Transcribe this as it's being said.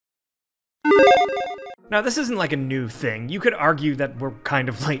Now, this isn't like a new thing. You could argue that we're kind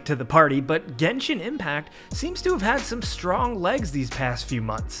of late to the party, but Genshin Impact seems to have had some strong legs these past few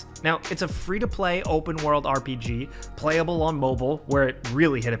months. Now, it's a free-to-play open-world RPG, playable on mobile, where it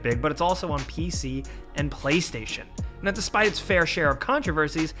really hit it big, but it's also on PC and PlayStation. Now, despite its fair share of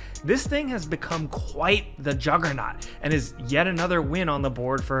controversies, this thing has become quite the juggernaut, and is yet another win on the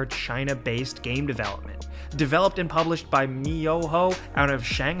board for China-based game development. Developed and published by Miyoho out of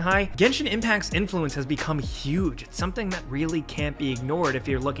Shanghai, Genshin Impact's influence has become huge. It's something that really can't be ignored if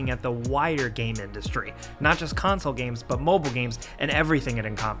you're looking at the wider game industry, not just console games, but mobile games and everything it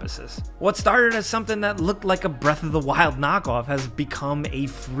encompasses. What started as something that looked like a Breath of the Wild knockoff has become a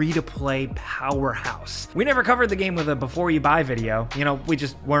free-to-play powerhouse. We never covered the game with a before you buy video. You know, we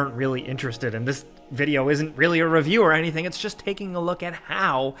just weren't really interested, and this video isn't really a review or anything, it's just taking a look at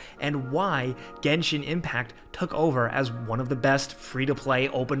how and why Genshin Impact took over as one of the best free-to-play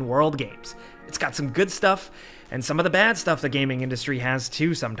open-world games. It's got some good stuff, and some of the bad stuff the gaming industry has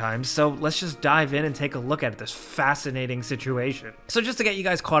too sometimes, so let's just dive in and take a look at this fascinating situation. So just to get you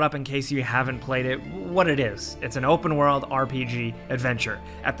guys caught up in case you haven't played it, what it is, it's an open-world RPG adventure.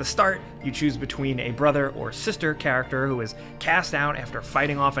 At the start, you choose between a brother or sister character who is cast out after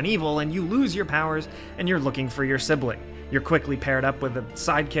fighting off an evil, and you lose your powers, and you're looking for your sibling. You're quickly paired up with a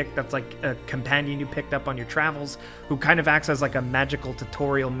sidekick that's like a companion you picked up on your travels, who kind of acts as like a magical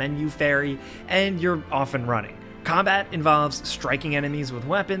tutorial menu fairy, and you're off and running. Combat involves striking enemies with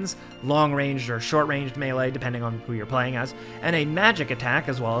weapons, long-ranged or short-ranged melee depending on who you're playing as, and a magic attack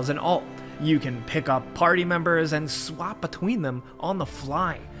as well as an ult. You can pick up party members and swap between them on the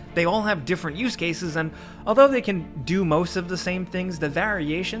fly. They all have different use cases, and although they can do most of the same things, the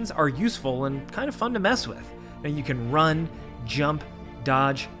variations are useful and kind of fun to mess with. Now you can run, jump,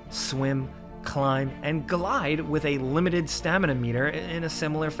 dodge, swim, climb, and glide with a limited stamina meter in a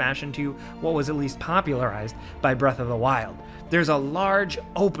similar fashion to what was at least popularized by Breath of the Wild. There's a large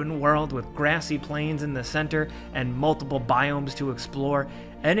open world with grassy plains in the center and multiple biomes to explore,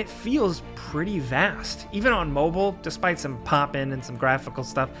 and it feels pretty vast. Even on mobile, despite some pop-in and some graphical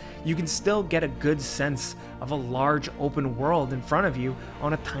stuff, you can still get a good sense of a large open world in front of you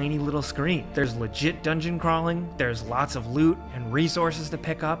on a tiny little screen. There's legit dungeon crawling, there's lots of loot and resources to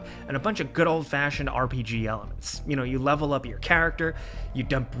pick up, and a bunch of good old-fashioned RPG elements. You know, you level up your character, you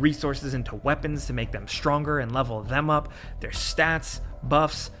dump resources into weapons to make them stronger and level them up, there's stats,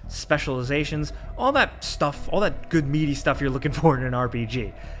 buffs, specializations, all that stuff, all that good meaty stuff you're looking for in an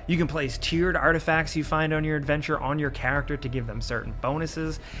RPG. You can place tiered artifacts you find on your adventure on your character to give them certain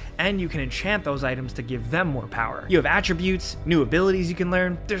bonuses, and you can enchant those items to give them more power. You have attributes, new abilities you can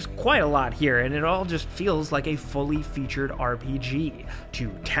learn. There's quite a lot here, and it all just feels like a fully featured RPG.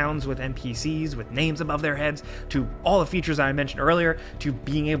 To towns with NPCs with names above their heads, to all the features I mentioned earlier, to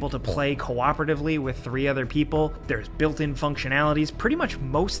being able to play cooperatively with 3 other people. There's built-in functionalities, pretty much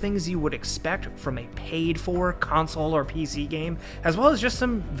most things you would expect from a paid-for console or PC game, as well as just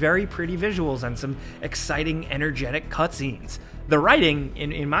some very pretty visuals and some exciting, energetic cutscenes. The writing,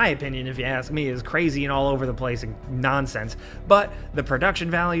 in my opinion, if you ask me, is crazy and all over the place and nonsense, but the production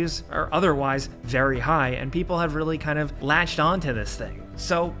values are otherwise very high, and people have really kind of latched onto this thing.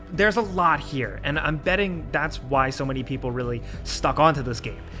 So there's a lot here, and I'm betting that's why so many people really stuck onto this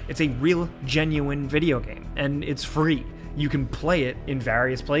game. It's a real, genuine video game, and it's free. You can play it in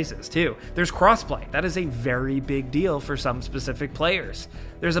various places too. There's crossplay. That is a very big deal for some specific players.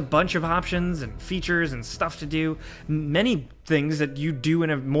 There's a bunch of options and features and stuff to do. Many things that you do in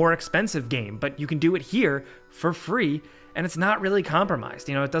a more expensive game, but you can do it here for free, and it's not really compromised.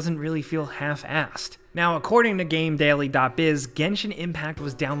 You know, it doesn't really feel half-assed. Now, according to GameDaily.biz, Genshin Impact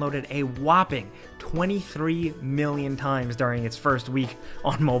was downloaded a whopping 23 million times during its first week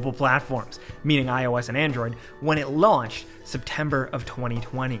on mobile platforms, meaning iOS and Android, when it launched September of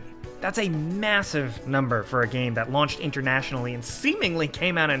 2020. That's a massive number for a game that launched internationally and seemingly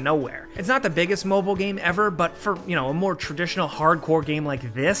came out of nowhere. It's not the biggest mobile game ever, but for, you know, a more traditional hardcore game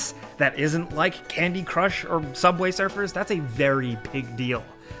like this, that isn't like Candy Crush or Subway Surfers, that's a very big deal.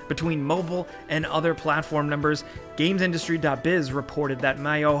 Between mobile and other platform numbers, GamesIndustry.biz reported that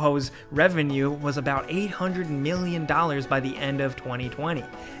Miyoho's revenue was about $800 million by the end of 2020,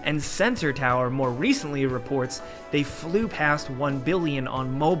 and Sensor Tower more recently reports they flew past $1 billion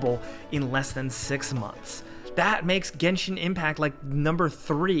on mobile in less than 6 months. That makes Genshin Impact like number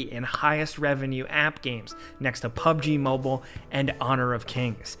 3 in highest revenue app games, next to PUBG Mobile and Honor of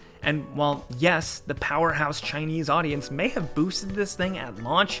Kings. And while, yes, the powerhouse Chinese audience may have boosted this thing at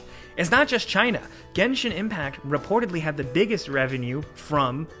launch, it's not just China. Genshin Impact reportedly had the biggest revenue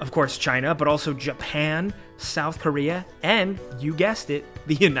from, of course, China, but also Japan, South Korea, and, you guessed it,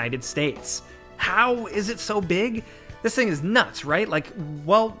 the United States. How is it so big? This thing is nuts, right? Like,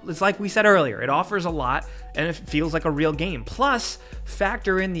 well, it's like we said earlier, it offers a lot and it feels like a real game. Plus,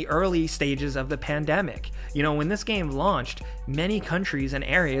 factor in the early stages of the pandemic. You know, when this game launched, many countries and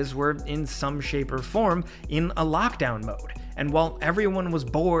areas were in some shape or form in a lockdown mode. And while everyone was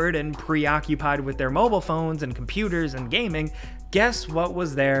bored and preoccupied with their mobile phones and computers and gaming, guess what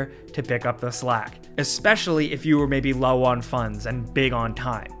was there to pick up the slack? Especially if you were maybe low on funds and big on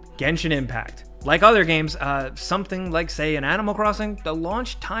time. Genshin Impact. Like other games, something like, say, an Animal Crossing, the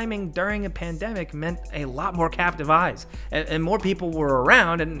launch timing during a pandemic meant a lot more captive eyes, and more people were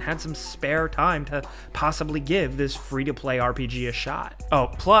around and had some spare time to possibly give this free-to-play RPG a shot.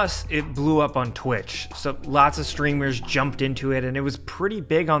 Oh, plus, it blew up on Twitch, so lots of streamers jumped into it, and it was pretty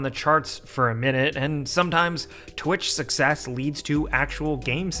big on the charts for a minute, and sometimes Twitch success leads to actual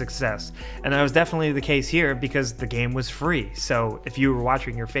game success, and that was definitely the case here because the game was free, so if you were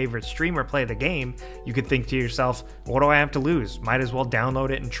watching your favorite streamer play the game, you could think to yourself, what do I have to lose? Might as well download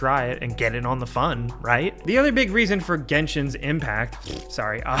it and try it and get in on the fun, right? The other big reason for Genshin's impact,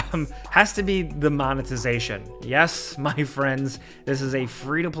 has to be the monetization. Yes, my friends, this is a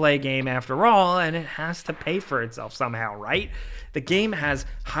free-to-play game after all, and it has to pay for itself somehow, right? The game has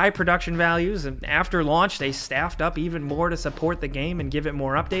high production values, and after launch, they staffed up even more to support the game and give it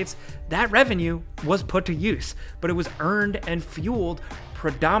more updates. That revenue was put to use, but it was earned and fueled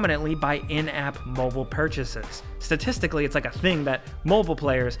predominantly by in-app mobile purchases. Statistically, it's like a thing that mobile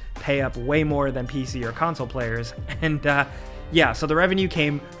players pay up way more than PC or console players, and yeah, so the revenue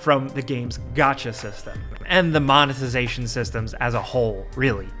came from the game's gacha system and the monetization systems as a whole,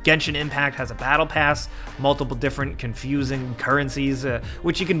 really. Genshin Impact has a battle pass, multiple different confusing currencies,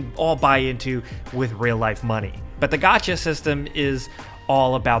 which you can all buy into with real-life money. But the gacha system is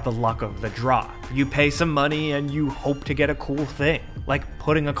all about the luck of the draw. You pay some money and you hope to get a cool thing, like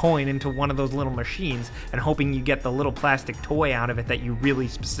putting a coin into one of those little machines and hoping you get the little plastic toy out of it that you really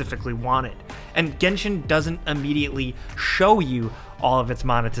specifically wanted. And Genshin doesn't immediately show you all of its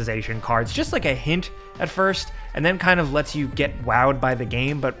monetization cards, just like a hint at first, and then kind of lets you get wowed by the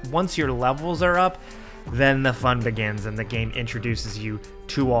game, but once your levels are up, then the fun begins and the game introduces you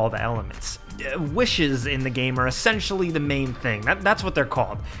to all the elements. Wishes in the game are essentially the main thing. That's what they're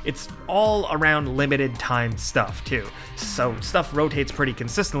called. It's all around limited time stuff too. So stuff rotates pretty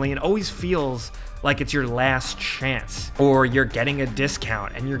consistently and always feels like it's your last chance, or you're getting a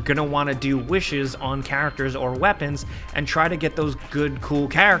discount and you're gonna want to do wishes on characters or weapons and try to get those good, cool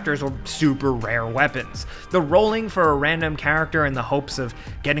characters or super rare weapons. The rolling for a random character in the hopes of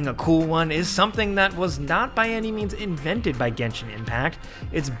getting a cool one is something that was not by any means invented by Genshin Impact.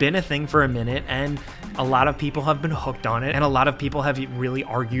 It's been a thing for a minute and a lot of people have been hooked on it and a lot of people have really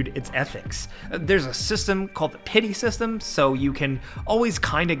argued its ethics. There's a system called the pity system, so you can always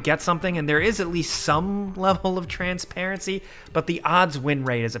kind of get something and there is at least some level of transparency, but the odds win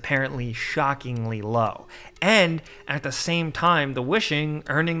rate is apparently shockingly low. And at the same time, the wishing,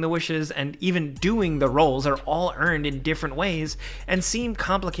 earning the wishes, and even doing the rolls are all earned in different ways and seem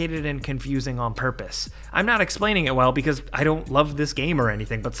complicated and confusing on purpose. I'm not explaining it well because I don't love this game or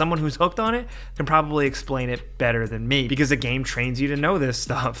anything, but someone who's hooked on it can probably explain it better than me because the game trains you to know this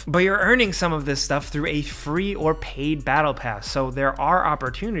stuff. But you're earning some of this stuff through a free or paid battle pass, so there are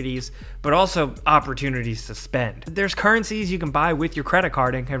opportunities, but also opportunities to spend. There's currencies you can buy with your credit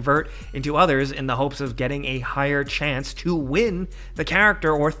card and convert into others in the hopes of getting a higher chance to win the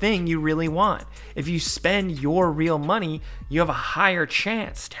character or thing you really want. If you spend your real money, you have a higher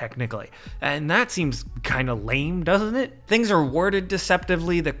chance, technically. And that seems kind of lame, doesn't it? Things are worded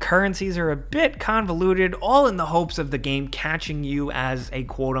deceptively, the currencies are a bit convoluted, all in the hopes of the game catching you as a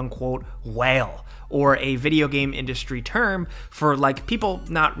quote-unquote whale, or a video game industry term for like people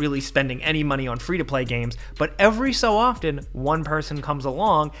not really spending any money on free-to-play games, but every so often one person comes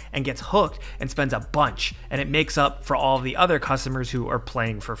along and gets hooked and spends a bunch, and it makes up for all the other customers who are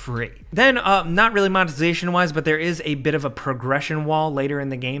playing for free. Then, not really monetization-wise, but there is a bit of a progression wall later in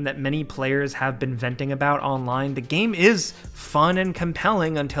the game that many players have been venting about online. The game is fun and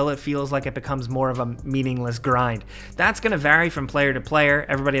compelling until it feels like it becomes more of a meaningless grind. That's going to vary from player to player.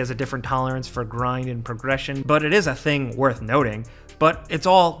 Everybody has a different tolerance for grind and progression, but it is a thing worth noting. But it's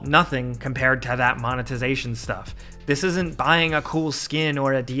all nothing compared to that monetization stuff. This isn't buying a cool skin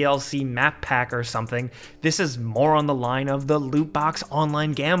or a DLC map pack or something. This is more on the line of the loot box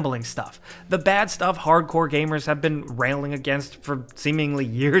online gambling stuff. The bad stuff hardcore gamers have been railing against for seemingly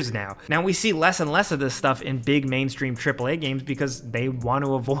years now. Now we see less and less of this stuff in big mainstream AAA games because they want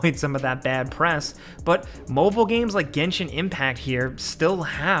to avoid some of that bad press, but mobile games like Genshin Impact here still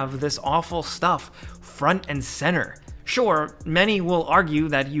have this awful stuff front and center. Sure, many will argue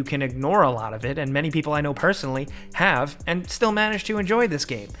that you can ignore a lot of it, and many people I know personally have, and still manage to enjoy this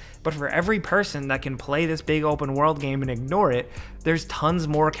game. But for every person that can play this big open world game and ignore it, there's tons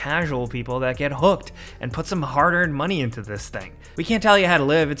more casual people that get hooked and put some hard-earned money into this thing. We can't tell you how to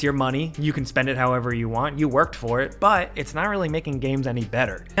live, it's your money, you can spend it however you want, you worked for it, but it's not really making games any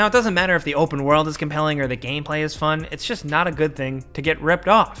better. Now, it doesn't matter if the open world is compelling or the gameplay is fun, it's just not a good thing to get ripped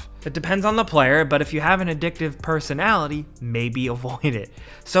off. It depends on the player, but if you have an addictive personality, maybe avoid it.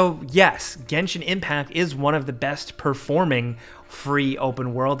 So yes, Genshin Impact is one of the best performing free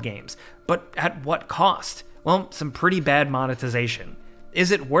open world games, but at what cost? Well, some pretty bad monetization.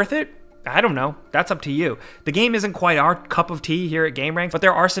 Is it worth it? I don't know, that's up to you. The game isn't quite our cup of tea here at gameranx, but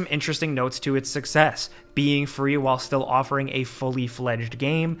there are some interesting notes to its success. Being free while still offering a fully fledged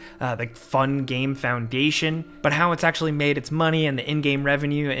game, the fun game foundation, but how it's actually made its money and the in-game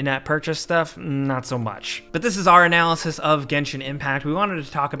revenue, in-app purchase stuff, not so much. But this is our analysis of Genshin Impact. We wanted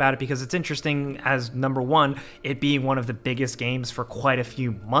to talk about it because it's interesting as number one, it being one of the biggest games for quite a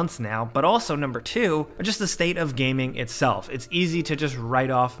few months now, but also number two, just the state of gaming itself. It's easy to just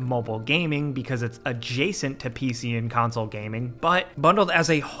write off mobile gaming because it's adjacent to PC and console gaming, but bundled as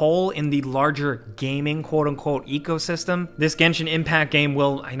a whole in the larger gaming quote-unquote ecosystem, this Genshin Impact game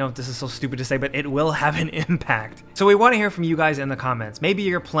will, I know this is so stupid to say, but it will have an impact. So we want to hear from you guys in the comments. Maybe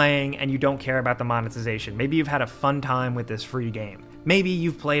you're playing and you don't care about the monetization. Maybe you've had a fun time with this free game. Maybe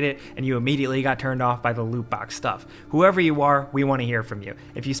you've played it and you immediately got turned off by the loot box stuff. Whoever you are, we want to hear from you.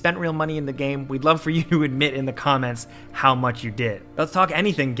 If you spent real money in the game, we'd love for you to admit in the comments how much you did. Let's talk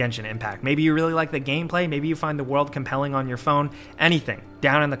anything Genshin Impact. Maybe you really like the gameplay, maybe you find the world compelling on your phone, anything,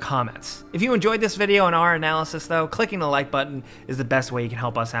 down in the comments. If you enjoyed this video and our analysis though, clicking the like button is the best way you can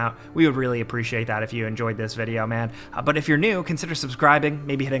help us out. We would really appreciate that if you enjoyed this video, man. But if you're new, consider subscribing,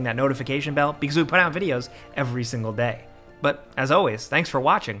 maybe hitting that notification bell, because we put out videos every single day. But as always, thanks for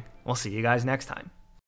watching. We'll see you guys next time.